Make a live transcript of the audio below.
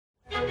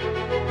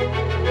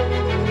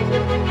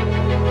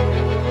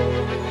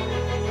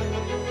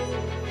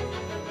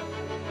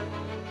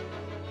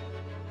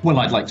Well,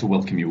 I'd like to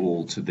welcome you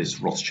all to this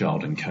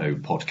Rothschild & Co.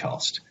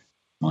 podcast.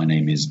 My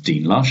name is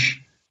Dean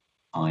Lush.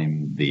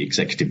 I'm the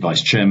Executive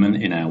Vice Chairman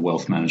in our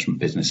wealth management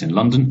business in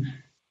London,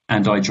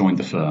 and I joined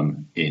the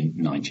firm in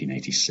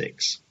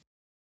 1986.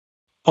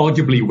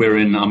 Arguably, we're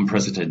in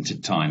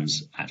unprecedented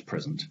times at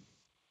present.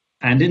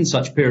 And in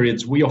such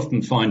periods, we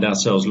often find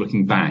ourselves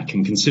looking back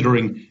and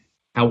considering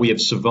how we have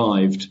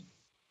survived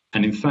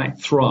and in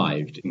fact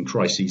thrived in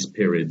crisis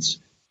periods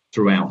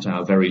throughout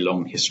our very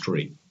long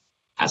history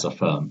as a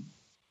firm.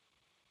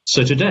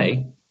 So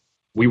today,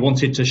 we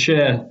wanted to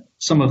share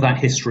some of that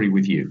history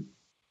with you.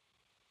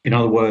 In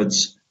other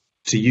words,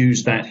 to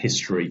use that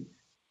history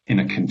in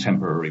a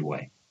contemporary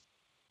way.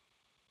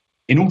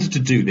 In order to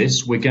do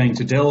this, we're going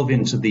to delve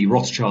into the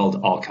Rothschild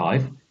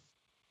archive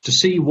to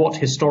see what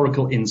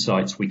historical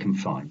insights we can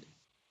find.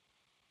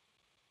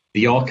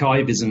 The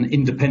archive is an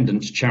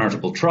independent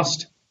charitable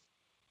trust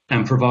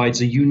and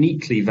provides a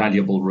uniquely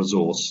valuable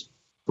resource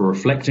for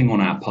reflecting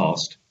on our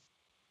past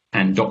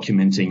and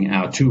documenting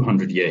our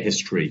 200-year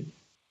history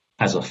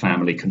as a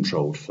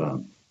family-controlled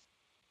firm.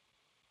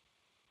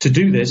 To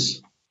do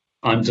this,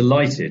 I'm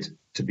delighted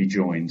to be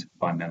joined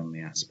by Melanie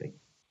Aspey.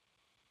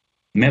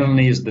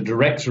 Melanie is the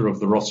director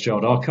of the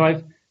Rothschild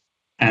Archive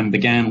and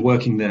began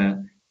working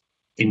there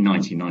in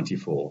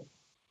 1994.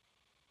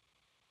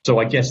 So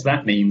I guess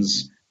that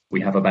means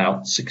we have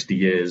about 60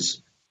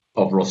 years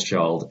of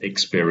Rothschild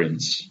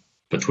experience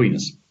between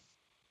us.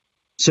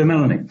 So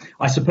Melanie,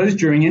 I suppose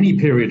during any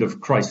period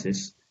of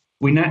crisis,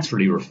 we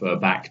naturally refer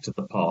back to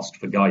the past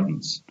for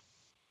guidance,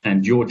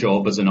 and your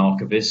job as an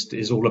archivist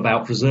is all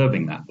about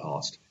preserving that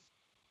past.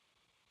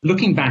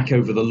 Looking back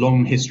over the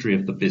long history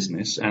of the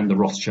business and the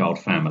Rothschild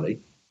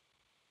family,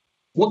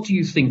 what do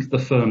you think the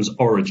firm's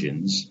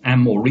origins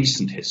and more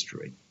recent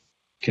history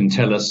can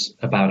tell us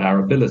about our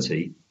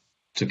ability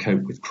to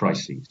cope with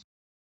crises?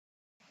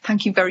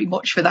 Thank you very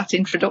much for that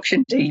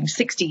introduction, Dean.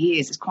 60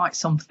 years is quite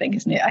something,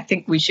 isn't it? I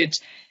think we should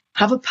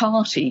have a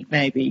party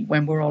maybe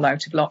when we're all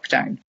out of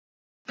lockdown.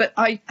 But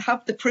I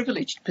have the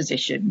privileged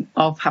position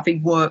of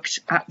having worked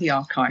at the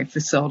archive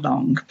for so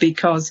long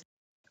because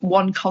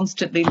one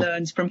constantly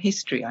learns from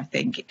history, I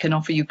think. It can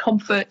offer you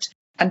comfort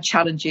and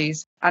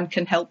challenges and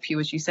can help you,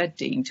 as you said,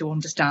 Dean, to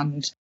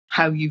understand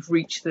how you've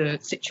reached the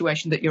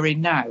situation that you're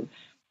in now.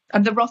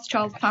 And the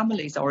Rothschild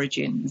family's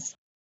origins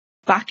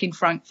back in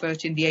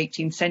Frankfurt in the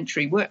 18th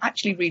century were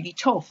actually really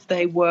tough.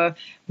 They were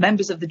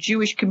members of the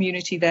Jewish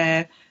community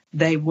there.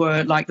 They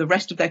were, like the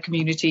rest of their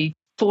community,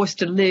 forced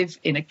to live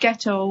in a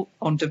ghetto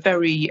under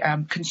very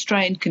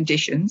constrained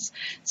conditions,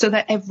 so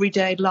their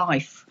everyday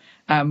life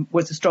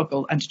was a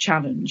struggle and a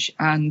challenge,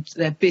 and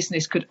their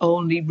business could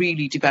only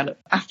really develop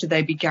after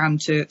they began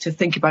to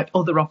think about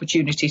other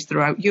opportunities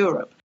throughout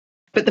Europe.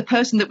 But the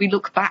person that we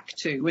look back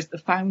to as the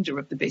founder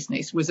of the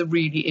business was a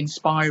really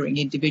inspiring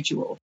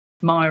individual,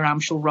 Meyer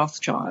Amschel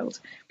Rothschild,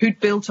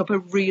 who'd built up a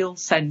real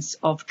sense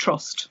of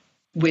trust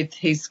with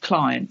his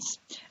clients.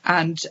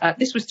 And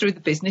this was through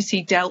the business.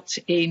 He dealt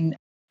in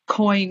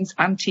coins,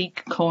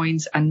 antique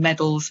coins and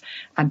medals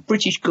and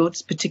British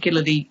goods,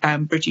 particularly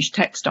British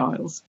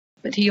textiles.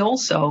 But he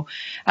also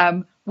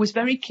was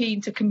very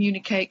keen to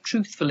communicate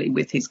truthfully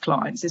with his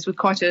clients. This was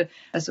quite a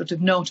sort of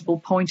notable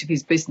point of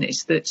his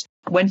business, that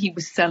when he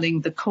was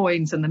selling the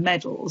coins and the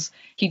medals,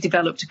 he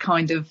developed a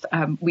kind of,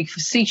 we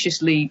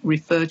facetiously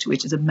refer to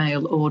it as a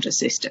mail order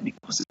system. It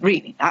wasn't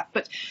really that,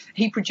 but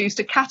he produced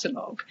a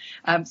catalogue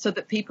so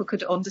that people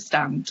could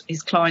understand,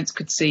 his clients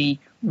could see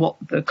what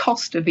the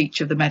cost of each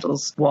of the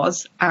medals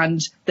was,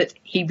 and that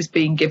he was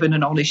being given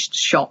an honest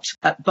shot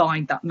at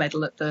buying that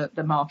medal at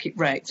the market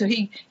rate. So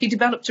he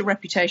developed a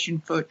reputation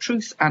for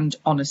truth and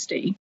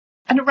honesty.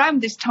 And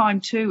around this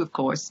time too, of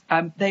course,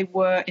 they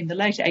were in the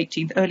late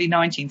 18th, early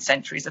 19th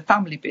centuries, a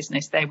family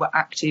business. They were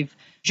active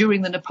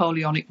during the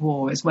Napoleonic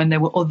Wars when there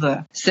were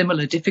other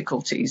similar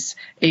difficulties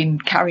in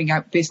carrying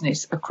out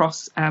business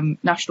across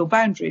national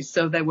boundaries.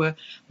 So there was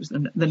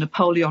the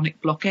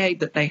Napoleonic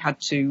blockade that they had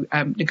to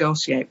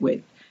negotiate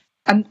with.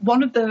 And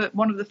one of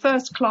the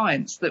first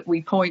clients that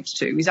we point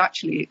to is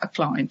actually a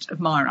client of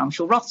Meyer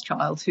Amschel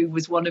Rothschild, who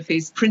was one of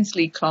his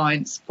princely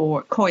clients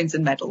for coins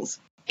and medals.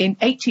 In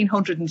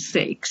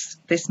 1806,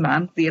 this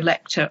man, the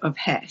Elector of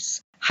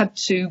Hesse, had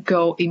to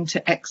go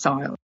into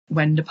exile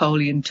when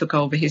Napoleon took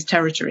over his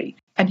territory.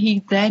 And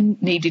he then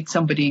needed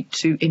somebody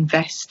to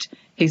invest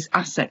his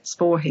assets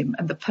for him.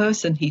 And the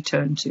person he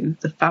turned to,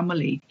 the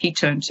family he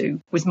turned to,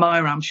 was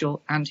Meyer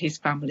Amschel and his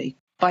family.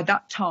 By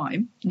that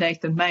time,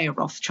 Nathan Mayer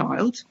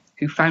Rothschild,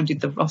 who founded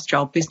the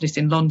Rothschild business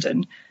in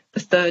London, the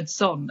third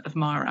son of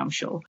Meyer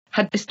Amschel,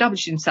 had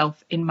established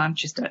himself in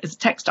Manchester as a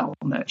textile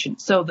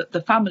merchant so that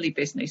the family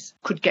business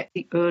could get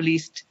the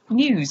earliest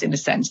news, in a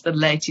sense, the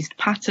latest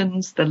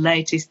patterns, the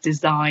latest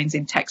designs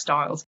in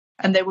textiles.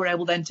 And they were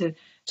able then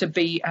to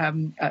be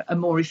a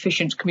more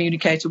efficient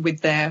communicator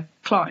with their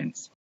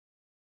clients.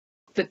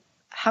 But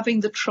having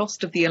the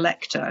trust of the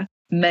Elector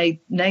made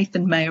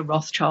Nathan Mayer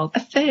Rothschild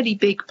a fairly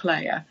big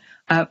player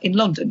in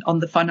London on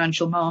the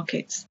financial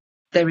markets.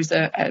 There is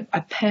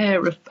a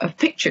pair of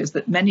pictures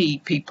that many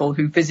people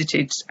who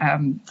visited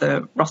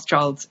the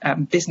Rothschild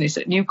business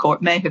at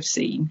Newcourt may have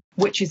seen,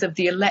 which is of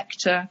the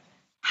elector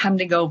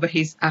handing over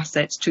his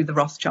assets to the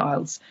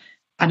Rothschilds.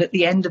 And at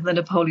the end of the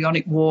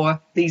Napoleonic War,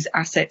 these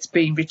assets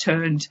being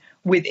returned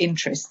with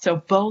interest. So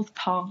both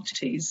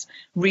parties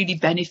really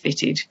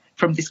benefited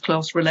from this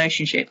close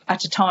relationship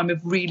at a time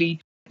of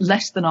really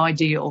less than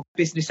ideal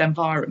business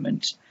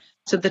environment.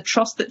 So the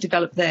trust that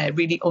developed there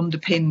really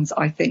underpins,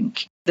 I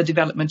think, the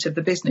development of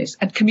the business.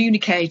 And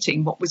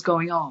communicating what was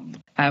going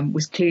on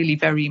was clearly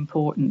very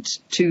important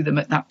to them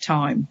at that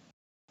time.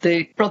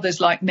 The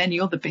brothers, like many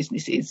other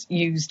businesses,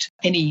 used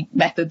any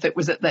method that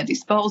was at their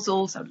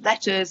disposal, so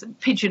letters and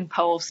pigeon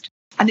post.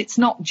 And it's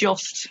not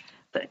just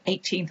the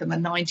 18th and the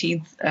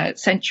 19th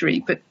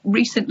century, but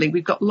recently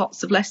we've got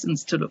lots of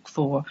lessons to look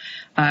for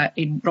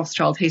in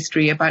Rothschild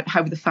history about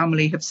how the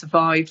family have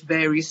survived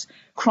various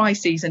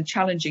crises and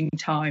challenging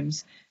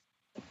times.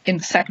 In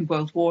the Second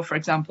World War, for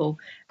example,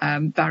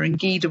 Baron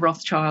Guy de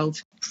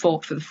Rothschild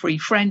fought for the Free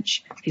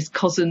French. His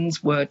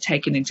cousins were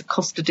taken into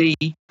custody,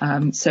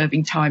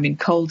 serving time in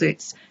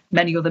Colditz.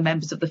 Many other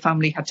members of the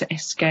family had to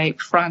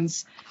escape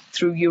France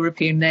through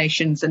European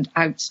nations and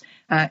out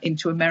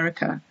into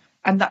America.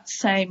 And that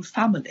same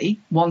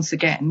family, once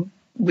again,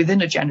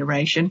 within a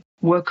generation,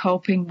 were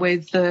coping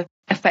with the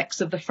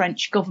effects of the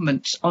French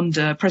government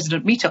under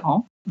President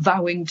Mitterrand,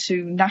 vowing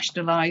to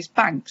nationalise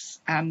banks.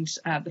 And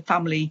the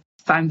family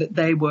found that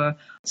they were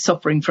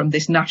suffering from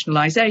this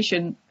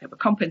nationalisation. They were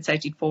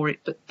compensated for it,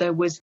 but there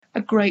was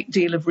a great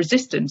deal of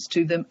resistance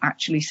to them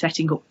actually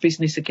setting up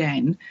business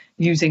again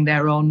using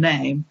their own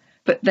name.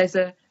 But there's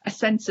a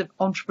sense of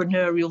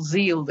entrepreneurial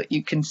zeal that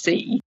you can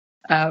see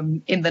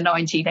in the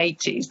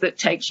 1980s that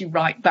takes you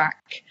right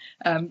back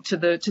to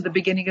the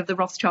beginning of the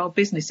Rothschild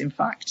business, in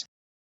fact.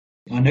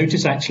 I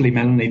notice actually,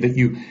 Melanie, that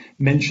you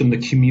mentioned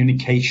the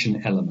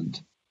communication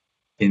element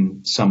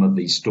in some of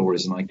these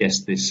stories, and I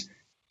guess this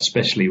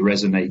especially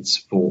resonates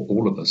for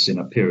all of us in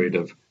a period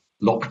of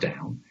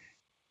lockdown.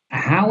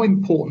 How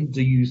important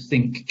do you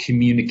think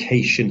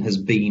communication has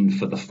been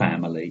for the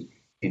family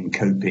in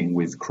coping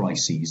with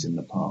crises in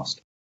the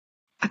past?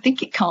 I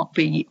think it can't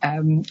be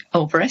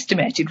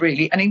overestimated,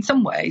 really. And in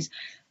some ways,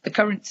 the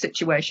current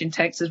situation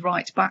takes us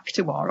right back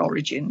to our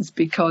origins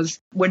because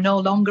we're no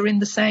longer in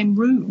the same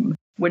room.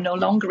 We're no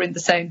longer in the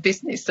same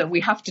business. So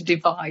we have to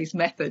devise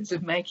methods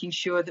of making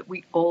sure that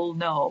we all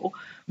know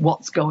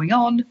what's going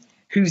on,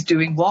 who's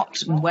doing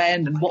what and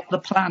when and what the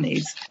plan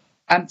is.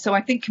 So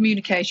I think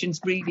communications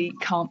really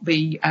can't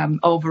be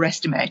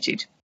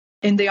overestimated.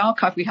 In the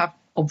archive, we have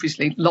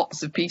obviously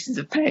lots of pieces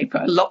of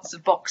paper, lots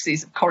of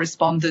boxes of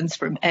correspondence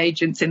from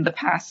agents in the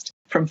past,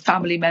 from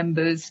family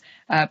members,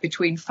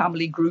 between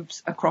family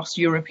groups across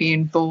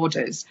European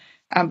borders.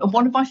 And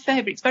one of my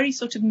favourites, very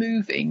sort of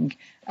moving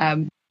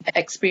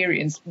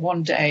experience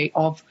one day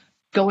of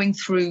going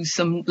through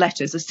some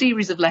letters, a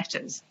series of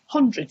letters,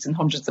 hundreds and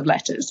hundreds of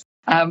letters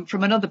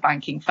from another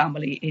banking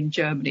family in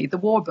Germany, the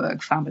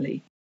Warburg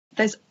family.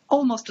 There's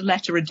almost a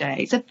letter a day.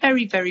 It's a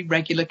very, very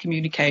regular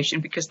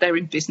communication because they're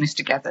in business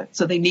together.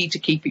 So they need to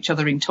keep each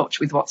other in touch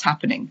with what's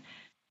happening.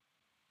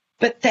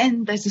 But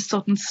then there's a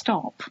sudden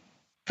stop,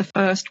 the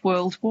First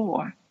World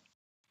War.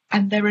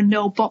 And there are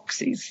no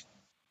boxes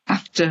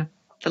after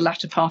the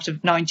latter part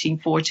of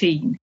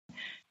 1914.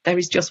 There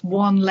is just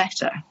one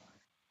letter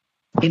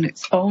in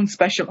its own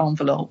special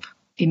envelope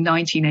in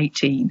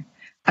 1918.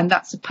 And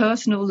that's a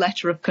personal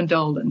letter of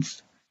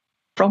condolence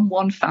from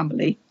one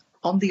family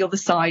on the other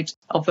side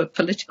of a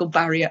political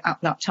barrier at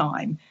that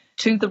time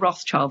to the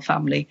Rothschild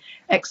family,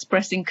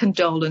 expressing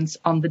condolence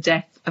on the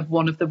death of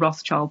one of the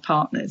Rothschild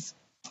partners.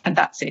 And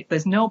that's it.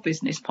 There's no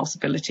business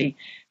possibility,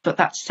 but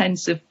that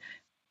sense of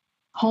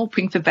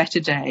hoping for better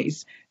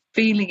days,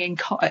 feeling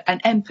an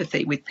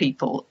empathy with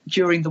people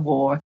during the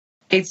war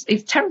is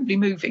terribly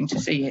moving to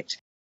see it.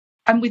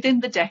 And within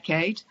the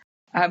decade,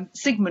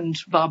 Sigmund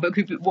Warburg,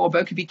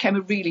 who became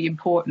a really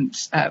important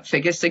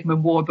figure.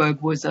 Sigmund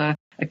Warburg was a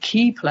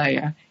key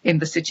player in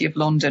the City of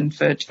London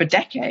for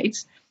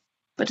decades.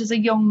 But as a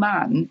young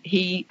man,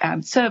 he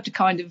served a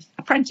kind of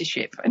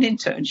apprenticeship, an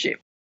internship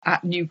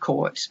at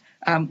Newcourt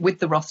with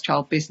the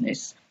Rothschild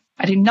business.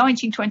 And in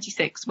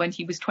 1926, when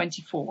he was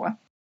 24,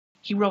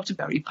 he wrote a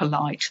very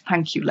polite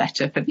thank you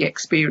letter for the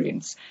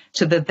experience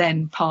to the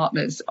then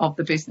partners of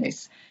the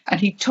business. And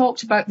he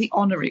talked about the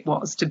honour it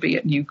was to be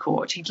at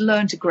Newcourt. He'd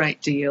learned a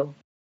great deal.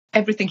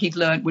 Everything he'd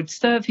learned would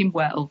serve him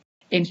well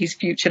in his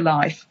future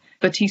life.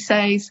 But he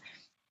says,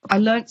 I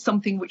learnt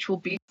something which will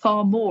be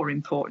far more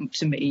important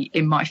to me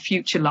in my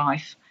future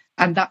life.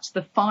 And that's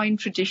the fine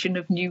tradition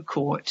of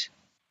Newcourt,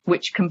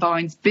 which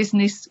combines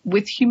business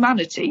with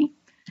humanity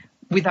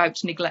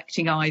without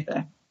neglecting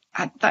either.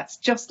 And that's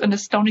just an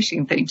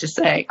astonishing thing to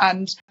say.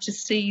 And to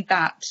see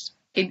that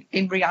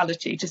in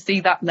reality, to see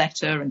that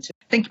letter and to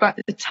think about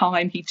the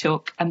time he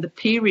took and the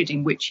period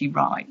in which he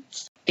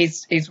writes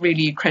is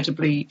really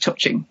incredibly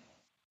touching.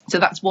 So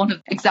that's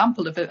one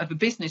example of a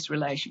business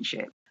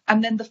relationship.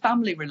 And then the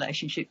family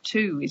relationship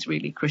too is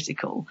really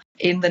critical.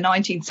 In the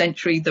 19th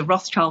century, the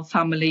Rothschild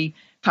family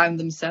found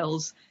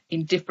themselves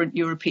in different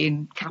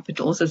European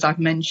capitals, as I've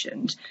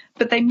mentioned,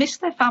 but they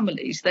missed their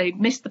families. They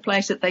missed the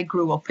place that they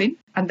grew up in,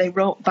 and they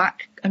wrote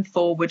back and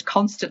forward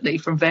constantly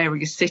from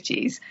various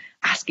cities,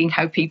 asking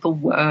how people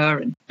were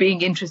and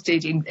being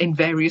interested in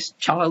various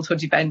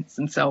childhood events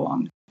and so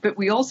on. But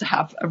we also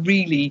have a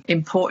really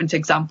important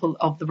example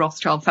of the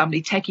Rothschild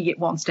family taking it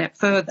one step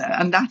further,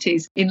 and that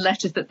is in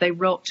letters that they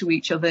wrote to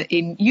each other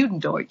in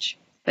Judendeutsch.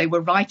 They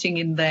were writing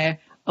in their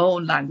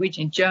own language,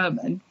 in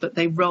German, but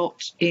they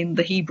wrote in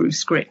the Hebrew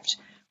script,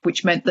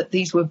 which meant that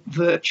these were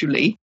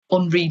virtually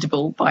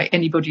unreadable by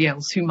anybody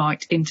else who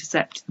might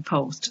intercept the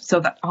post. So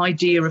that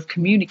idea of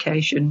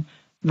communication,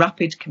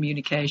 rapid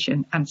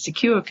communication and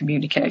secure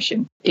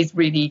communication is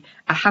really,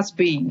 has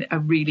been a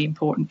really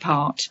important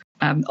part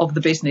of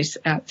the business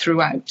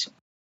throughout.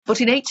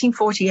 But in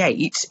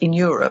 1848 in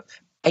Europe,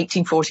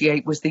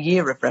 1848 was the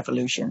year of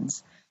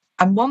revolutions.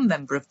 And one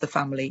member of the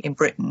family in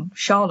Britain,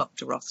 Charlotte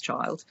de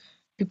Rothschild,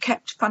 who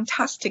kept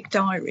fantastic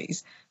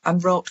diaries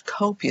and wrote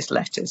copious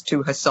letters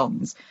to her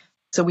sons.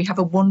 So we have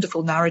a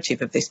wonderful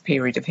narrative of this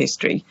period of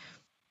history.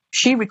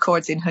 She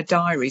records in her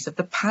diaries of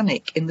the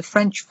panic in the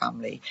French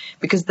family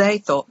because they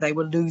thought they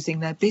were losing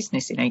their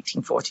business in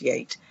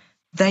 1848.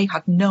 They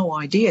had no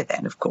idea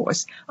then, of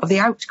course, of the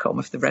outcome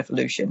of the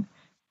revolution.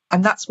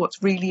 And that's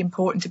what's really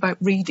important about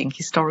reading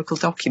historical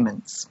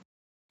documents.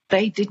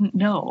 They didn't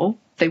know,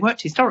 they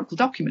weren't historical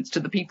documents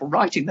to the people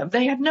writing them.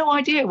 They had no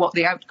idea what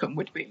the outcome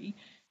would be.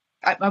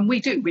 And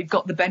we've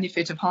got the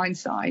benefit of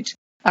hindsight.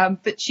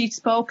 But she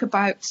spoke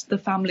about the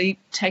family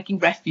taking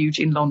refuge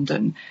in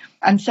London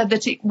and said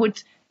that it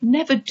would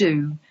never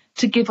do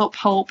to give up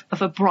hope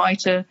of a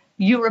brighter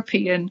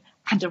European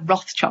and a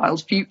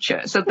Rothschild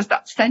future. So there's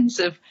that sense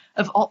of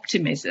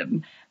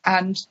optimism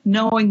and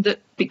knowing that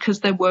because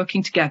they're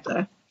working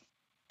together,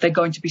 they're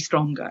going to be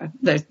stronger.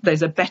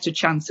 There's a better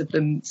chance of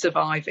them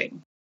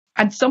surviving.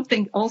 And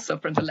something also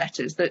from the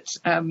letters that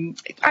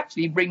it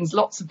actually rings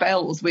lots of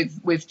bells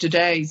with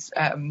today's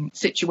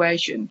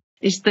situation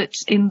is that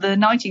in the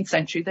 19th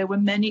century, there were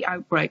many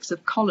outbreaks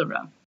of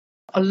cholera.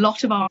 A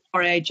lot of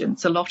our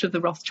agents, a lot of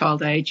the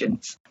Rothschild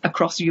agents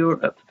across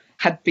Europe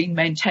had been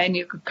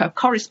maintaining a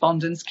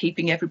correspondence,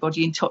 keeping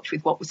everybody in touch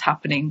with what was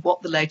happening,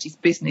 what the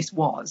latest business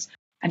was.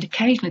 And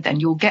occasionally then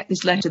you'll get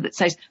this letter that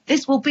says,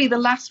 this will be the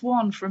last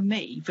one from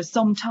me for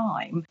some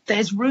time.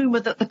 There's rumour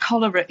that the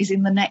cholera is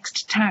in the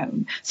next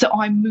town, so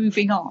I'm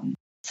moving on.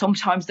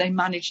 Sometimes they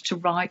manage to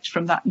write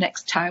from that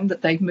next town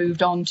that they've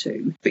moved on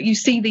to. But you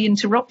see the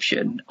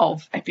interruption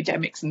of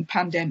epidemics and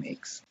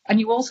pandemics. And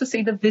you also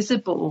see the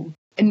visible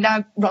and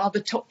now rather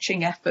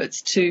touching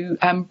efforts to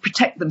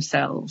protect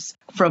themselves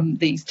from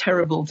these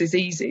terrible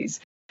diseases.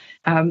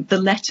 The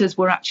letters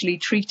were actually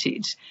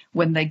treated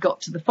when they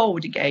got to the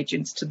forwarding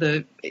agents,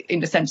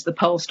 in a sense, the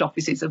post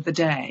offices of the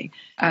day.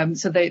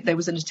 So there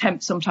was an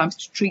attempt sometimes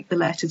to treat the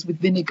letters with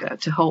vinegar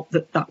to hope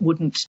that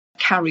wouldn't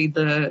carry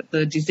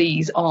the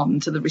disease on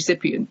to the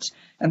recipient.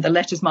 And the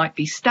letters might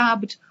be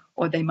stabbed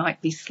or they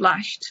might be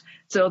slashed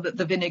so that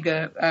the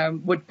vinegar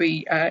would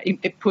be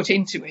put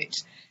into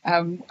it.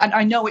 And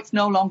I know it's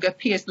no longer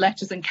pierced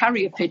letters and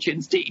carrier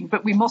pigeons, Dean,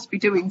 but we must be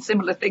doing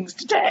similar things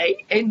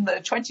today in the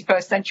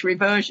 21st century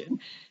version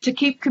to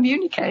keep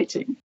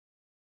communicating.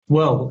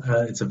 Well,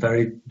 it's a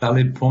very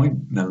valid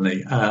point,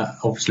 Melanie.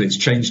 Obviously, it's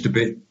changed a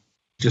bit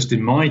just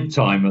in my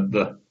time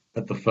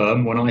at the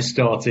firm. When I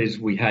started,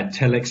 we had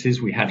telexes,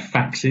 we had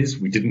faxes,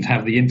 we didn't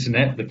have the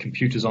internet. The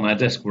computers on our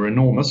desk were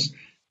enormous,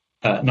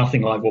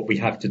 nothing like what we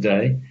have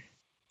today.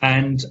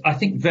 And I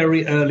think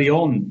very early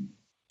on,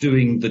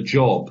 doing the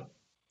job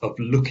of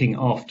looking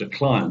after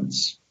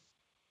clients,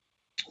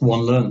 one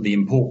learned the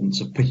importance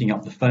of picking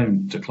up the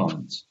phone to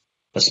clients,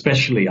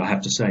 especially, I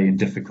have to say, in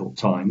difficult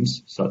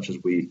times, such as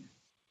we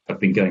have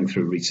been going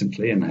through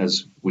recently and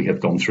as we have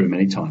gone through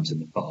many times in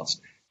the past.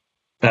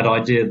 That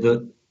idea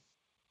that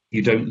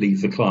you don't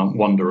leave the client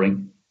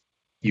wondering,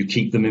 you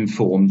keep them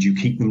informed, you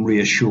keep them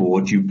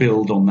reassured, you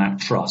build on that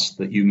trust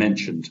that you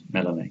mentioned,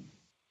 Melanie,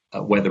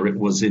 whether it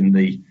was in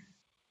the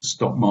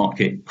stock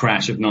market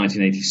crash of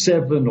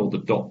 1987 or the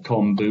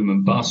dot-com boom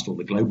and bust or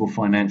the global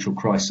financial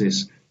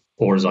crisis,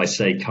 or as I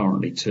say,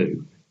 currently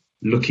too,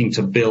 looking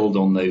to build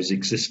on those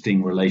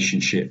existing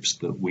relationships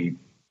that we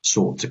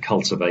sought to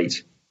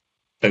cultivate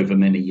over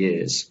many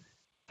years.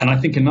 And I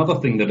think another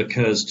thing that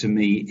occurs to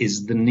me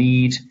is the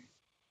need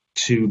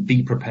to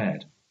be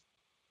prepared,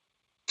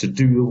 to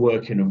do the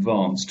work in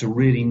advance, to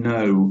really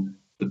know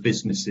the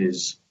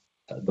businesses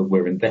that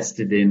we're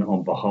invested in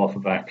on behalf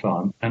of our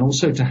client, and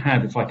also to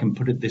have, if I can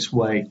put it this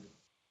way,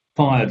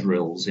 fire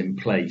drills in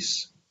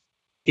place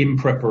in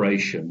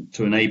preparation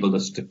to enable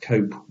us to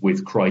cope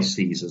with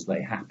crises as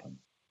they happen.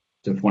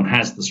 So if one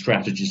has the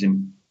strategies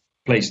in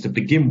place to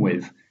begin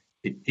with,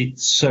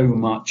 it's so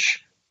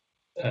much,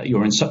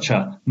 you're in such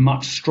a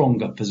much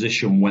stronger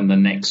position when the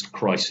next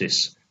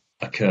crisis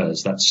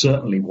occurs. That's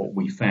certainly what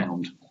we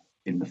found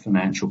in the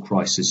financial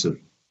crisis of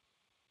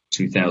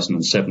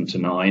 2007 to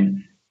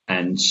 9.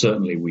 And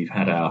certainly we've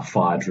had our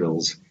fire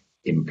drills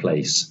in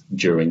place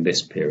during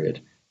this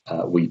period.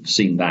 We've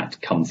seen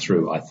that come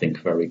through, I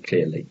think, very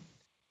clearly.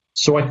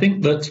 So I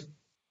think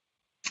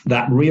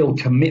that real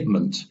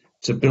commitment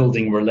to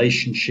building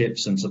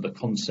relationships and to the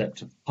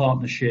concept of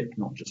partnership,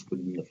 not just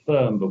within the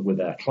firm, but with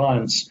our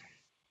clients,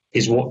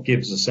 is what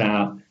gives us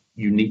our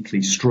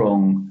uniquely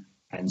strong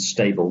and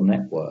stable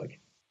network.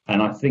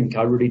 And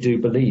I really do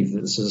believe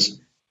that this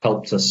has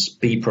helped us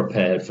be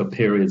prepared for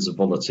periods of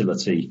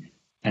volatility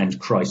and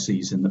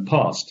crises in the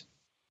past,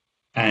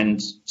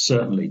 and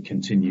certainly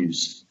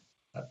continues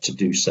to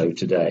do so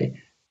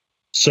today.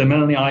 So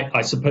Melanie,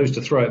 I suppose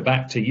to throw it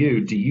back to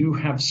you, do you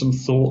have some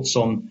thoughts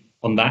on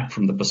that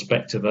from the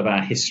perspective of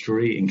our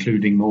history,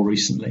 including more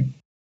recently?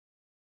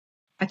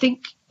 I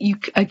think,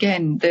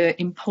 again, the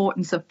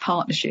importance of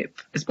partnership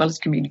as well as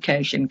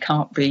communication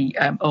can't be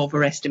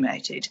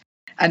overestimated.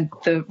 And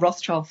the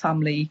Rothschild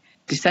family,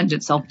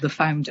 descendants of the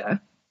founder,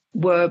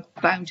 were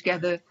bound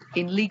together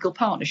in legal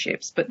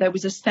partnerships, but there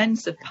was a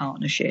sense of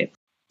partnership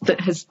that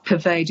has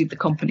pervaded the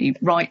company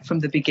right from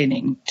the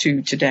beginning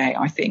to today,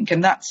 I think.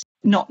 And that's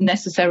not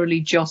necessarily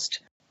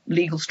just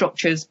legal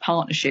structures,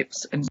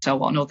 partnerships, and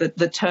so on, or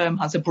the term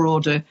has a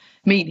broader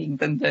meaning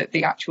than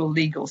the actual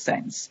legal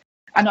sense.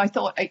 And I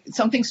thought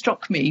something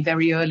struck me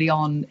very early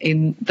on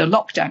in the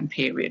lockdown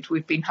period.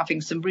 We've been having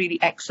some really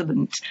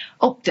excellent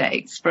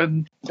updates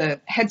from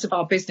the heads of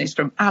our business,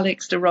 from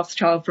Alex de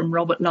Rothschild, from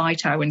Robert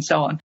Lighthow, and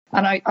so on.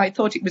 And I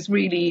thought it was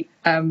really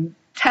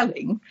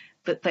telling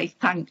that they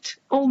thanked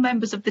all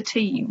members of the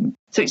team.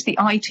 So it's the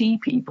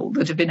IT people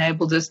that have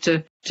enabled us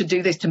to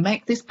do this, to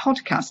make this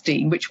podcast,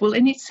 Dean, which will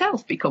in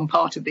itself become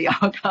part of the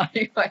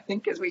archive, I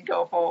think, as we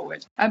go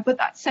forward. But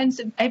that sense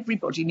of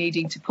everybody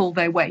needing to pull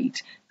their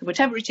weight,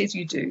 whatever it is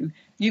you do,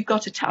 you've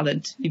got a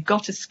talent, you've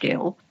got a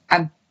skill,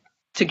 and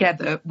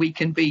together we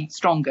can be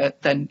stronger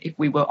than if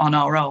we were on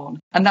our own.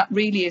 And that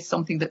really is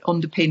something that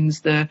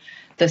underpins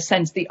the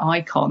sense, the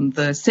icon,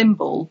 the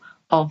symbol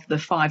of the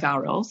 5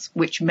 arrows,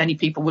 which many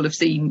people will have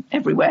seen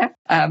everywhere.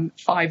 5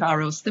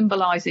 arrows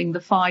symbolising the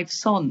 5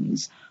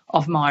 sons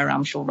of Meyer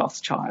Amschel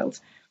Rothschild.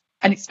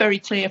 And it's very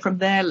clear from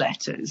their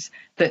letters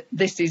that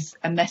this is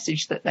a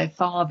message that their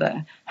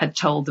father had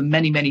told them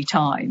many, many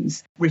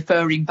times,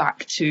 referring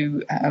back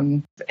to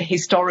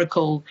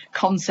historical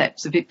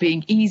concepts of it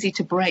being easy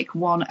to break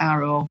one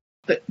arrow,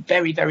 but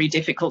very, very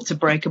difficult to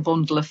break a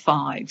bundle of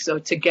 5. So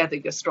together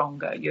you're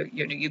stronger.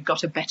 You've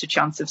got a better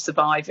chance of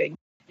surviving.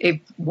 If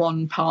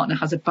one partner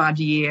has a bad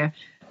year,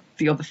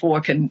 the other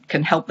 4 can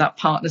help that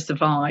partner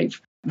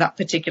survive that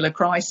particular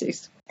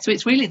crisis. So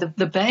it's really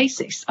the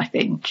basis, I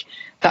think,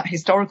 that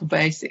historical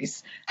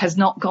basis has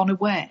not gone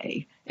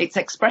away. It's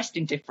expressed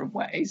in different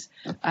ways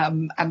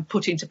and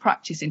put into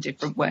practice in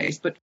different ways.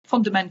 But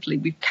fundamentally,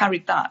 we've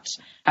carried that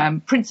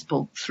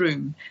principle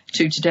through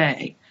to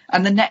today.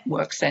 And the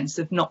network sense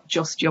of not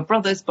just your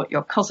brothers, but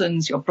your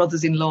cousins, your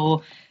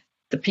brothers-in-law,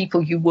 the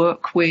people you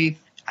work with,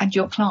 and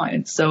your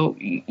clients. So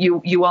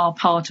you are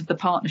part of the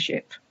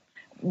partnership.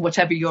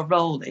 Whatever your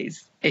role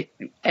is,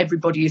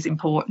 everybody is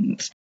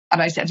important.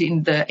 And I said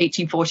in the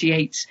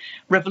 1848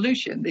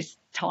 revolution, this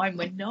time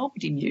when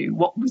nobody knew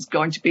what was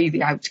going to be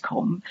the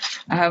outcome,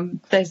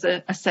 there's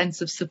a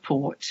sense of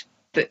support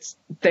that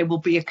there will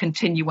be a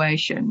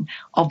continuation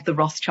of the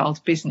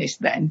Rothschild business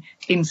then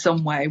in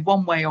some way,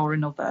 one way or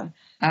another.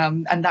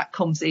 And that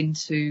comes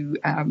into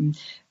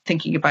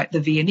thinking about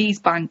the Viennese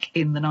Bank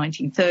in the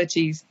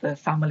 1930s. The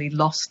family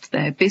lost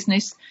their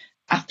business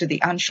after the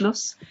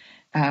Anschluss.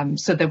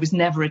 So there was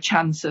never a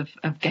chance of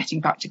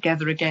getting back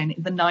together again.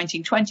 In the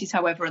 1920s,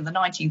 however, and the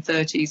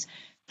 1930s,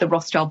 the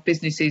Rothschild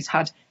businesses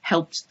had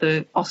helped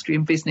the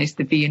Austrian business,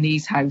 the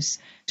Viennese house,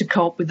 to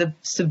cope with a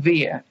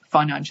severe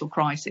financial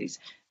crisis.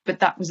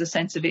 But that was a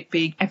sense of it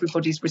being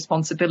everybody's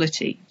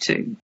responsibility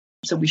too.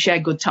 So we share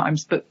good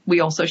times, but we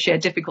also share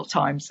difficult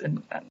times.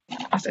 And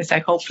as I say,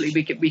 hopefully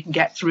we can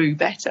get through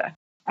better.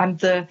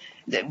 And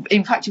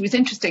in fact, it was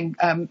interesting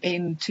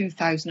in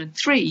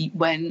 2003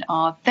 when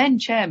our then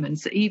chairman,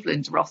 Sir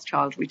Evelyn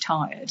Rothschild,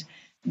 retired.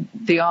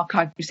 The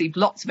archive received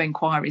lots of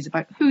inquiries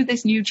about who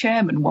this new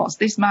chairman was,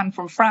 this man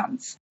from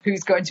France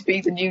who's going to be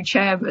the new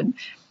chairman.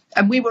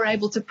 And we were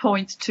able to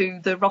point to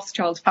the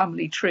Rothschild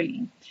family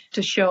tree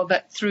to show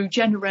that through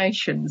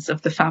generations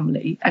of the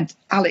family, and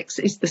Alex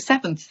is the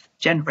 7th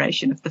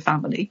generation of the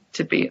family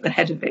to be at the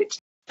head of it,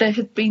 there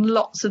have been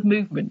lots of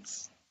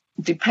movements,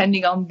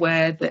 depending on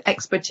where the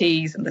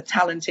expertise and the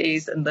talent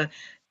is and the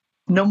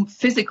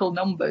physical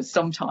numbers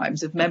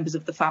sometimes of members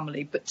of the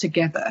family, but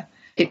together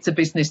it's a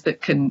business that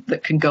can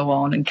go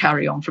on and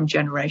carry on from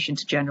generation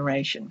to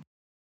generation.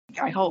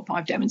 I hope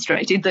I've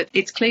demonstrated that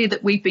it's clear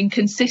that we've been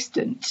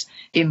consistent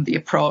in the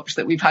approach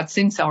that we've had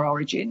since our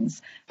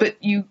origins, but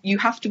you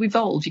have to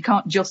evolve. You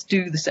can't just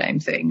do the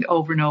same thing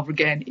over and over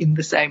again in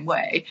the same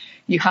way.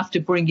 You have to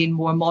bring in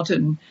more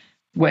modern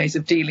ways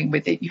of dealing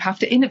with it. You have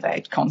to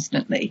innovate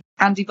constantly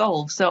and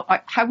evolve. So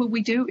how are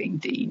we doing,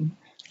 Dean?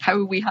 How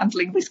are we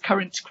handling this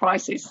current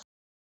crisis?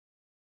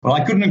 Well,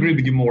 I couldn't agree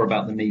with you more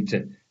about the need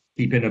to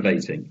keep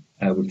innovating.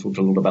 We've talked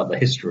a lot about the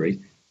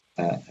history.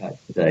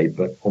 today,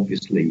 but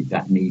obviously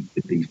that needs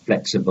to be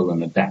flexible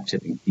and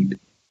adaptive and keep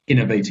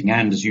innovating.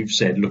 And as you've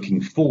said,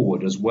 looking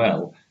forward as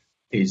well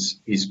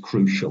is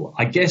crucial.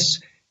 I guess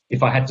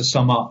if I had to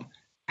sum up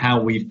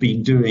how we've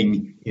been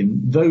doing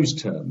in those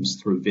terms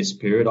through this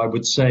period, I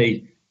would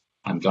say,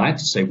 I'm glad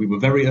to say we were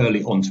very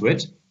early onto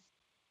it.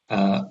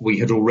 We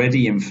had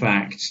already, in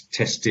fact,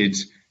 tested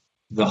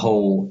the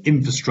whole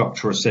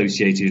infrastructure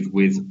associated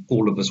with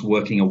all of us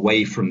working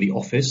away from the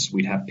office.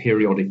 We'd had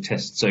periodic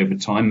tests over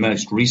time,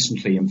 most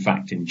recently, in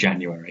fact, in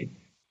January.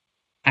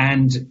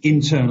 And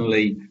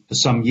internally, for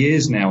some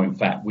years now, in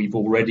fact, we've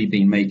already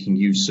been making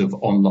use of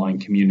online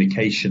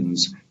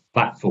communications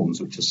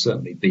platforms, which has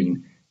certainly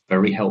been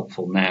very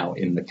helpful now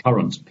in the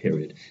current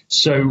period.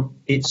 So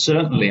it's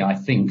certainly, I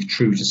think,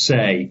 true to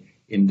say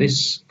in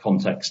this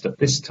context at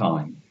this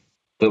time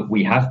that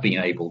we have been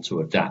able to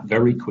adapt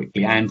very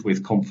quickly and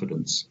with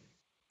confidence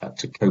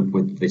to cope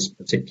with this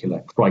particular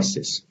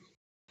crisis.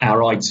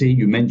 Our IT,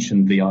 you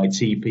mentioned the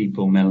IT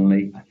people,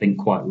 Melanie, I think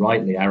quite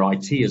rightly, our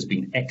IT has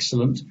been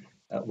excellent.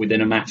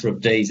 Within a matter of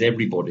days,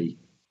 everybody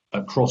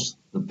across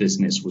the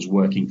business was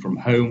working from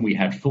home. We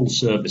had full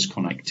service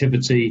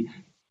connectivity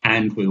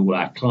and with all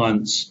our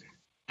clients,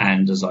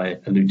 and as I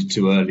alluded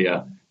to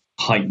earlier,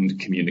 heightened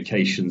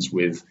communications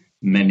with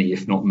many,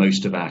 if not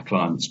most of our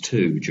clients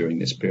too during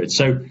this period.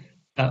 So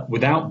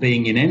without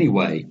being in any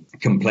way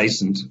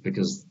complacent,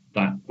 because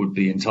that would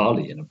be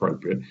entirely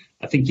inappropriate,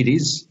 I think it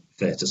is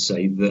fair to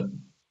say that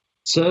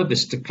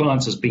service to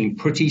clients has been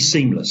pretty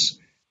seamless.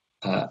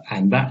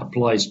 And that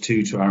applies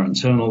to our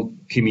internal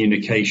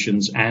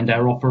communications and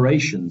our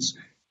operations.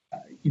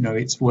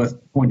 It's worth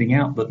pointing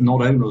out that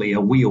not only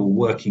are we all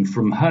working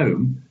from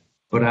home,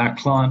 but our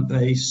client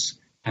base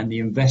and the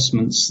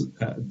investments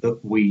that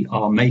we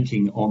are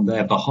making on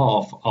their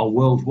behalf are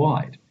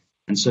worldwide.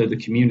 And so the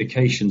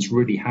communications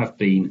really have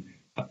been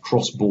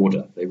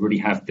cross-border. They really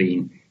have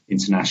been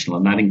international.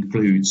 And that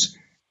includes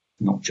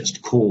not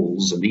just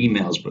calls and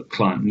emails, but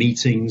client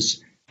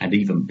meetings and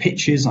even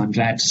pitches, I'm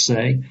glad to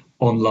say,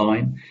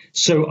 online.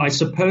 So I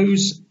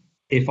suppose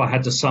if I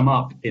had to sum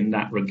up in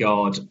that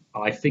regard,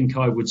 I think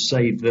I would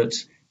say that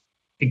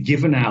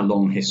given our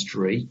long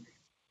history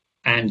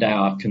and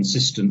our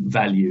consistent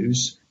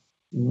values,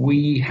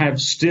 we have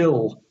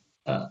still,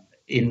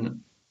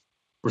 in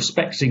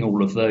respecting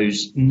all of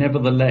those,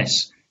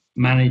 nevertheless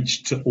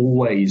managed to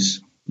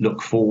always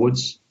look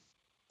forwards,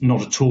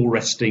 not at all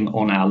resting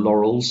on our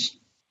laurels.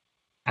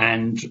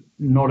 And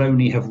not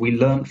only have we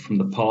learnt from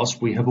the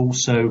past, we have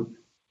also,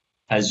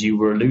 as you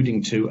were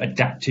alluding to,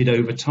 adapted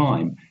over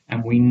time.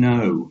 And we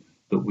know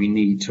that we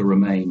need to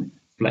remain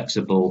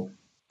flexible,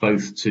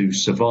 both to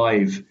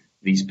survive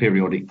these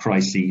periodic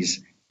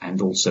crises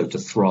and also to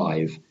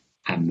thrive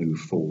and move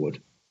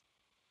forward.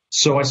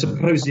 So I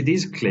suppose it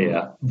is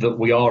clear that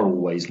we are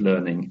always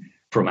learning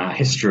from our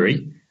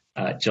history,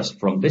 just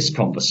from this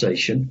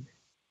conversation.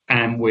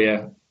 And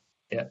we're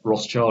at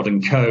Rothschild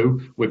 & Co.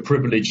 We're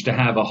privileged to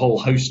have a whole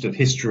host of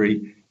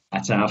history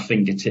at our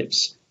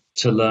fingertips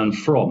to learn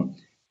from.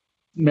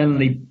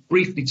 Melanie,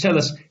 briefly tell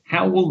us,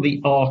 how will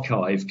the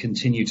archive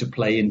continue to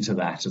play into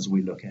that as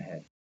we look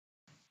ahead?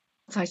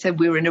 As I said,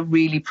 we're in a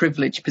really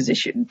privileged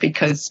position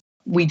because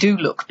we do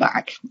look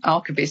back.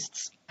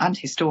 Archivists and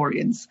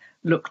historians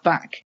look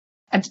back.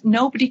 And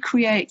nobody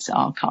creates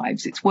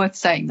archives. It's worth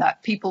saying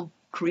that. People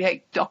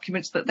create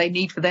documents that they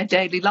need for their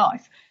daily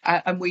life.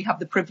 And we have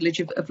the privilege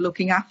of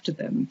looking after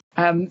them.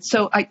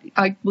 So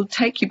I will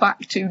take you back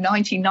to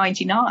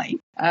 1999,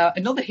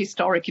 another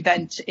historic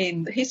event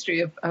in the history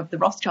of the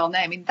Rothschild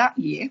name. In that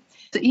year,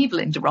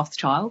 Evelyn de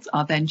Rothschild,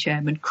 our then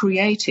chairman,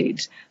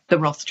 created the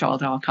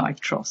Rothschild Archive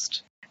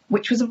Trust,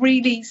 which was a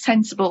really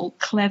sensible,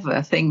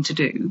 clever thing to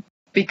do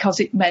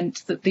because it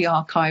meant that the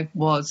archive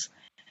was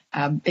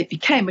it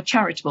became a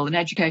charitable and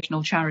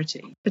educational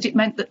charity, but it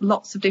meant that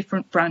lots of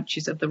different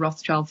branches of the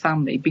Rothschild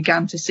family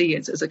began to see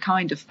it as a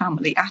kind of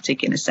family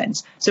attic, in a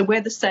sense. So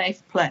we're the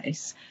safe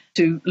place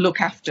to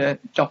look after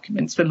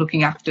documents, for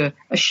looking after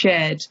a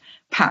shared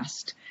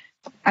past.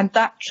 And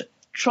that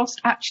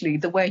trust, actually,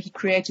 the way he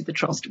created the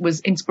trust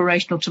was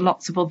inspirational to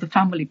lots of other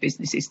family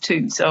businesses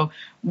too. So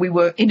we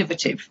were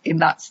innovative in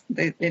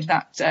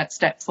that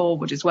step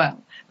forward as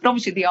well. But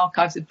obviously the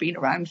archives have been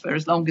around for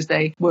as long as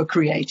they were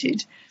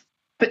created.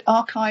 But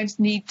archives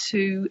need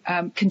to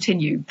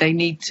continue. They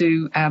need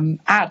to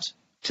add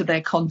to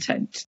their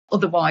content.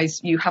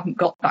 Otherwise, you haven't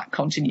got that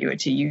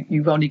continuity.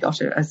 You've only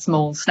got a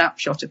small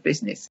snapshot of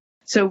business.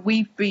 So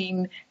we've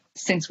been,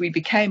 since we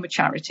became a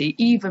charity,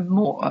 even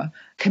more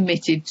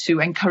committed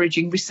to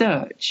encouraging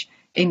research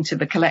into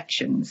the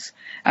collections.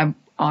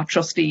 Our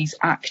trustees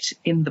act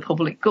in the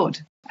public good.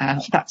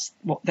 That's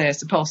what they're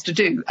supposed to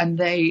do. And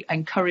they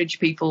encourage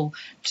people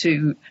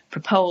to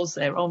propose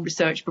their own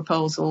research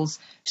proposals,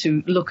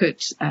 to look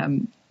at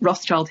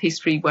Rothschild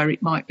history, where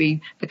it might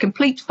be the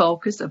complete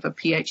focus of a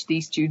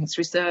PhD student's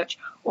research,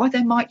 or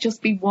there might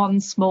just be one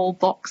small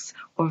box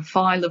or a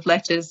file of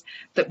letters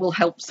that will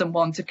help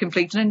someone to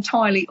complete an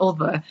entirely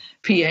other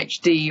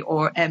PhD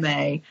or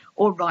MA,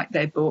 or write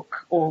their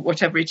book, or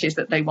whatever it is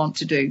that they want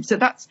to do. So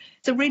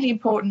it's a really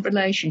important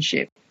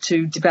relationship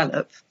to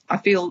develop. I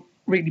feel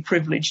really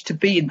privileged to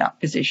be in that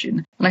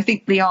position. And I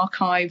think the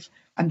archive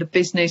and the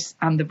business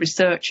and the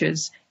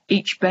researchers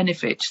each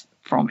benefit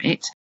from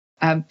it,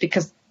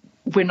 because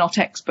we're not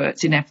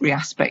experts in every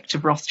aspect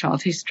of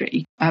Rothschild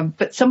history.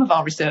 But some of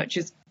our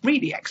researchers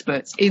really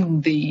experts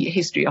in the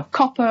history of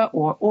copper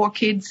or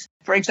orchids,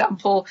 for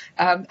example.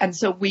 And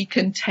so we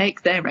can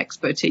take their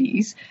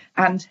expertise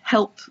and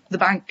help the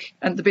bank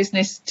and the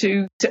business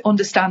to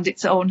understand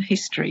its own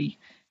history.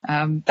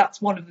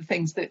 That's one of the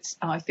things that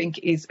I think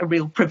is a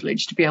real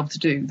privilege to be able to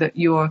do, that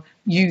you're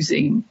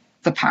using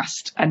the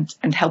past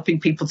and helping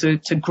people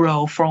to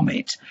grow from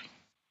it.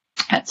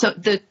 So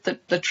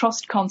the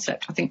trust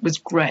concept, I think, was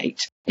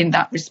great in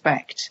that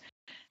respect.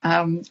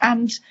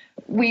 And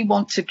we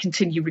want to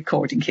continue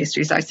recording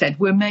history. As I said,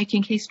 we're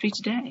making history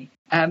today.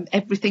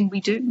 Everything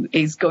we do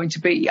is going to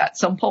be, at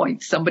some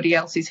point, somebody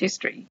else's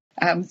history.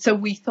 So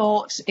we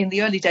thought in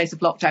the early days of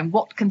lockdown,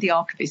 what can the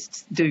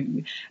archivists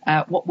do?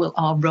 What will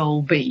our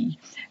role be?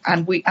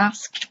 And we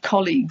asked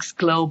colleagues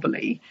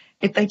globally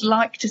if they'd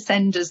like to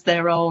send us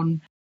their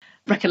own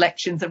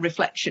recollections and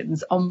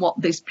reflections on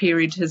what this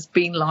period has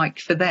been like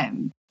for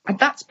them. And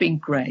that's been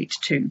great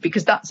too,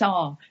 because that's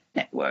our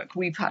network.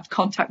 We've had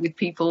contact with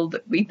people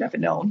that we've never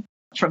known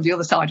from the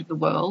other side of the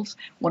world.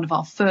 One of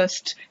our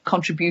first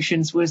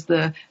contributions was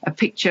a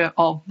picture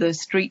of the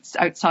streets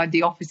outside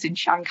the office in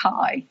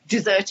Shanghai,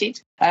 deserted,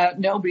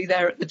 nobody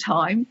there at the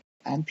time.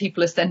 And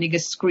people are sending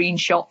us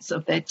screenshots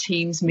of their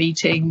Teams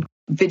meeting,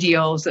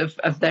 videos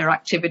of their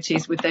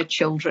activities with their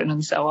children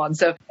and so on.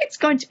 So it's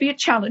going to be a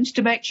challenge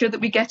to make sure that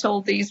we get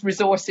all these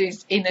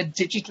resources in a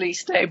digitally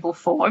stable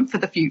form for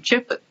the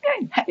future. But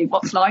hey,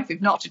 what's life if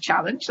not a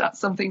challenge?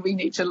 That's something we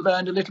need to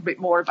learn a little bit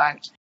more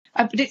about.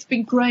 But it's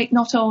been great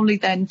not only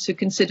then to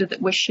consider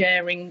that we're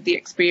sharing the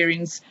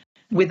experience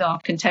with our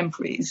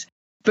contemporaries,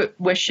 but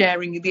we're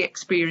sharing the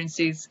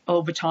experiences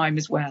over time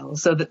as well,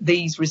 so that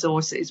these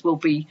resources will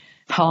be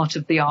part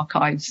of the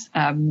archive's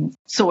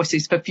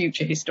sources for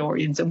future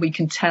historians, and we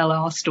can tell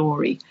our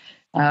story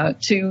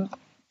to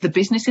the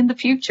business in the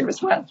future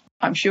as well,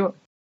 I'm sure.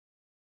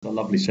 A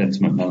lovely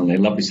sentiment, Melanie, a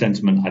lovely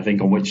sentiment, I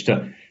think, on which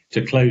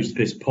to close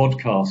this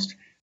podcast.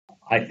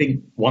 I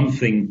think one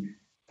thing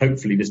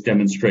hopefully this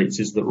demonstrates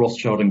is that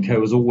Rothschild &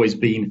 Co. has always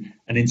been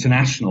an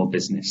international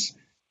business,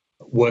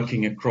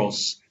 working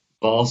across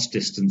vast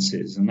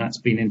distances, and that's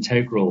been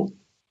integral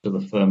to the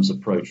firm's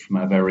approach from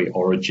our very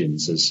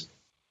origins,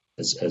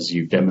 as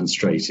you've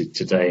demonstrated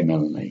today,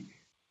 Melanie.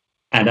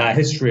 And our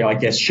history, I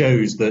guess,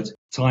 shows that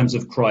times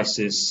of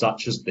crisis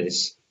such as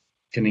this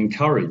can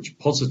encourage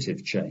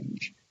positive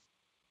change,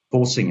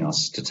 forcing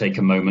us to take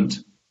a moment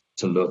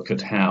to look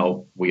at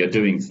how we are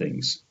doing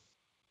things.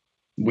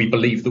 We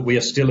believe that we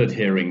are still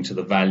adhering to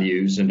the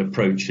values and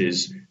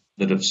approaches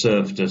that have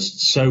served us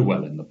so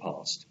well in the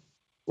past,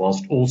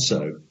 whilst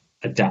also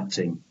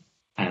adapting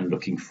and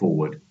looking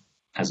forward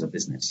as a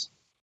business.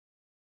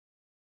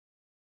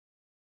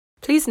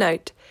 Please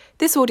note,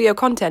 this audio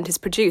content is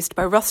produced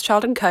by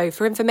Rothschild & Co.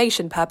 for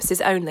information purposes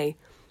only.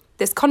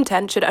 This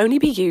content should only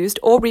be used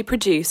or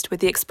reproduced with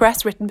the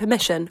express written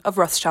permission of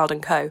Rothschild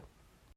 & Co.